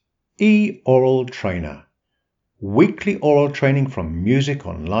E-Oral Trainer, weekly oral training from Music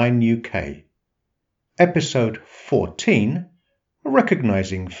Online UK. Episode 14,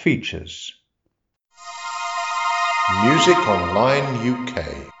 Recognising Features. Music Online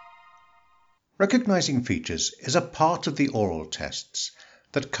UK. Recognising features is a part of the oral tests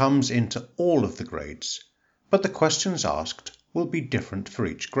that comes into all of the grades, but the questions asked will be different for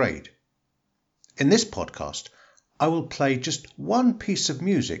each grade. In this podcast, I will play just one piece of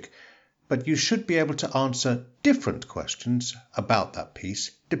music, but you should be able to answer different questions about that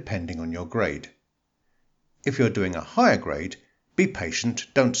piece depending on your grade. If you're doing a higher grade, be patient,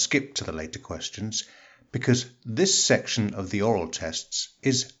 don't skip to the later questions, because this section of the oral tests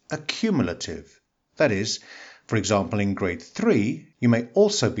is accumulative. That is, for example, in grade 3, you may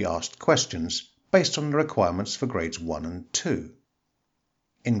also be asked questions based on the requirements for grades 1 and 2.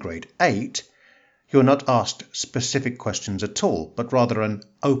 In grade 8, you're not asked specific questions at all, but rather an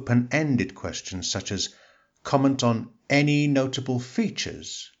open-ended question such as comment on any notable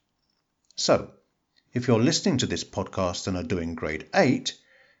features. So, if you're listening to this podcast and are doing grade 8,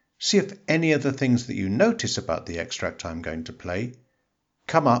 see if any of the things that you notice about the extract I'm going to play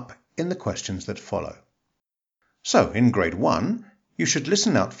come up in the questions that follow. So, in grade 1, you should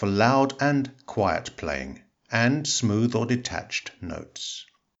listen out for loud and quiet playing and smooth or detached notes.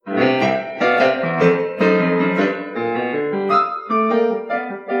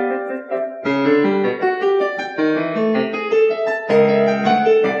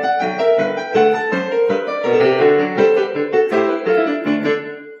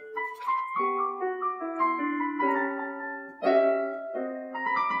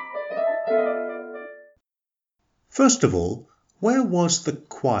 First of all, where was the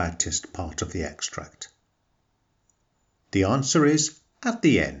quietest part of the extract? The answer is at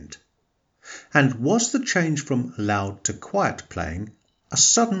the end. And was the change from loud to quiet playing a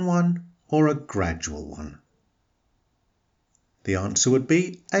sudden one or a gradual one? The answer would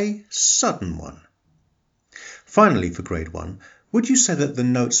be a sudden one. Finally, for grade 1, would you say that the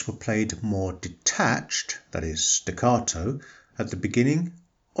notes were played more detached, that is staccato, at the beginning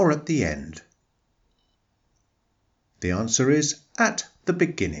or at the end? The answer is at the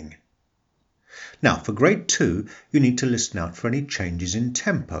beginning. Now, for grade 2, you need to listen out for any changes in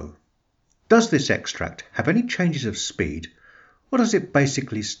tempo. Does this extract have any changes of speed, or does it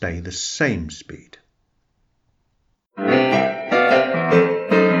basically stay the same speed?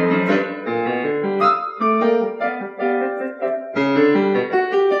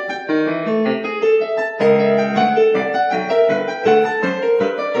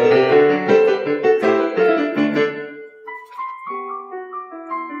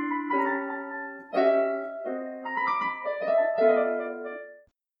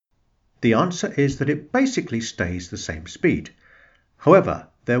 The answer is that it basically stays the same speed. However,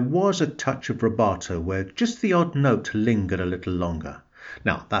 there was a touch of rubato where just the odd note lingered a little longer.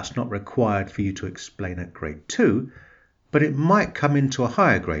 Now, that's not required for you to explain at grade 2, but it might come into a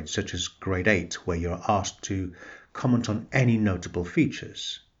higher grade, such as grade 8, where you're asked to comment on any notable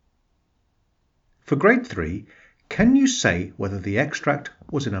features. For grade 3, can you say whether the extract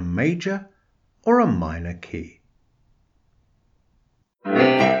was in a major or a minor key?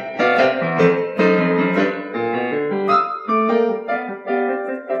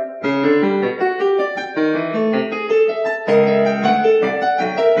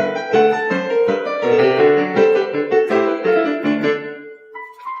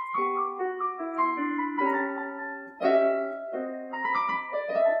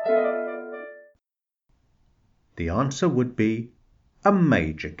 The answer would be a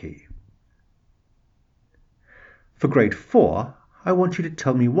major key. For grade 4, I want you to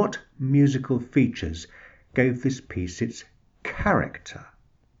tell me what musical features gave this piece its character.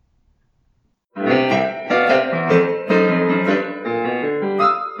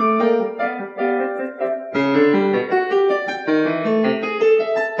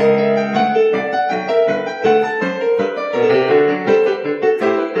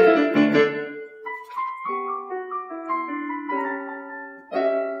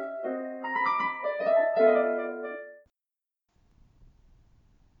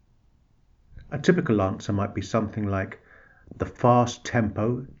 A typical answer might be something like, the fast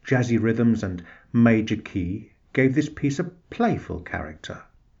tempo, jazzy rhythms and major key gave this piece a playful character.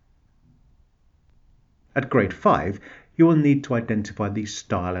 At grade 5, you will need to identify the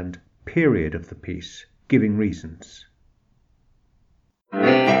style and period of the piece, giving reasons.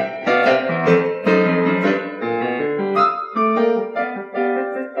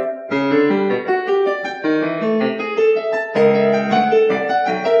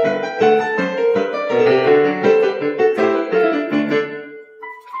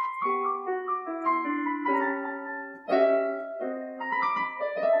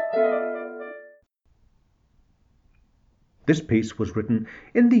 This piece was written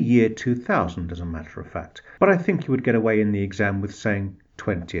in the year 2000, as a matter of fact, but I think you would get away in the exam with saying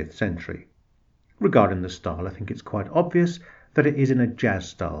 20th century. Regarding the style, I think it's quite obvious that it is in a jazz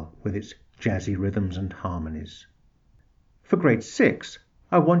style with its jazzy rhythms and harmonies. For grade 6,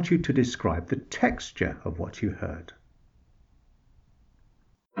 I want you to describe the texture of what you heard.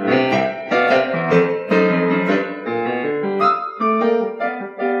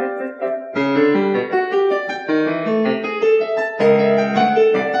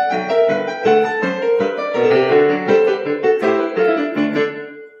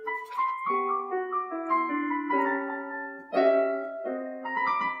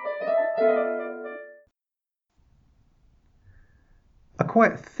 A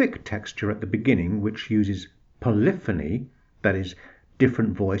quite thick texture at the beginning, which uses polyphony, that is,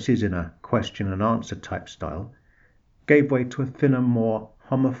 different voices in a question and answer type style, gave way to a thinner, more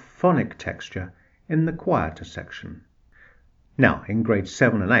homophonic texture in the quieter section. Now, in grades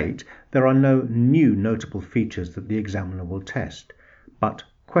 7 and 8, there are no new notable features that the examiner will test, but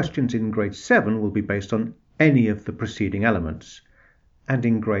questions in grade 7 will be based on any of the preceding elements, and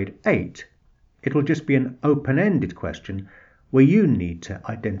in grade 8, it will just be an open-ended question where you need to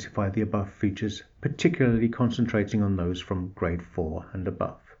identify the above features, particularly concentrating on those from grade 4 and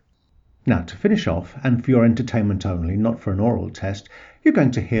above. Now, to finish off, and for your entertainment only, not for an oral test, you're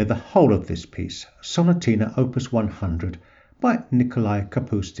going to hear the whole of this piece, Sonatina Opus 100 by Nikolai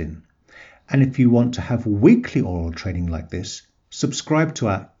Kapustin. And if you want to have weekly oral training like this, subscribe to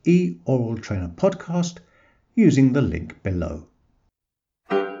our e-Oral Trainer podcast using the link below.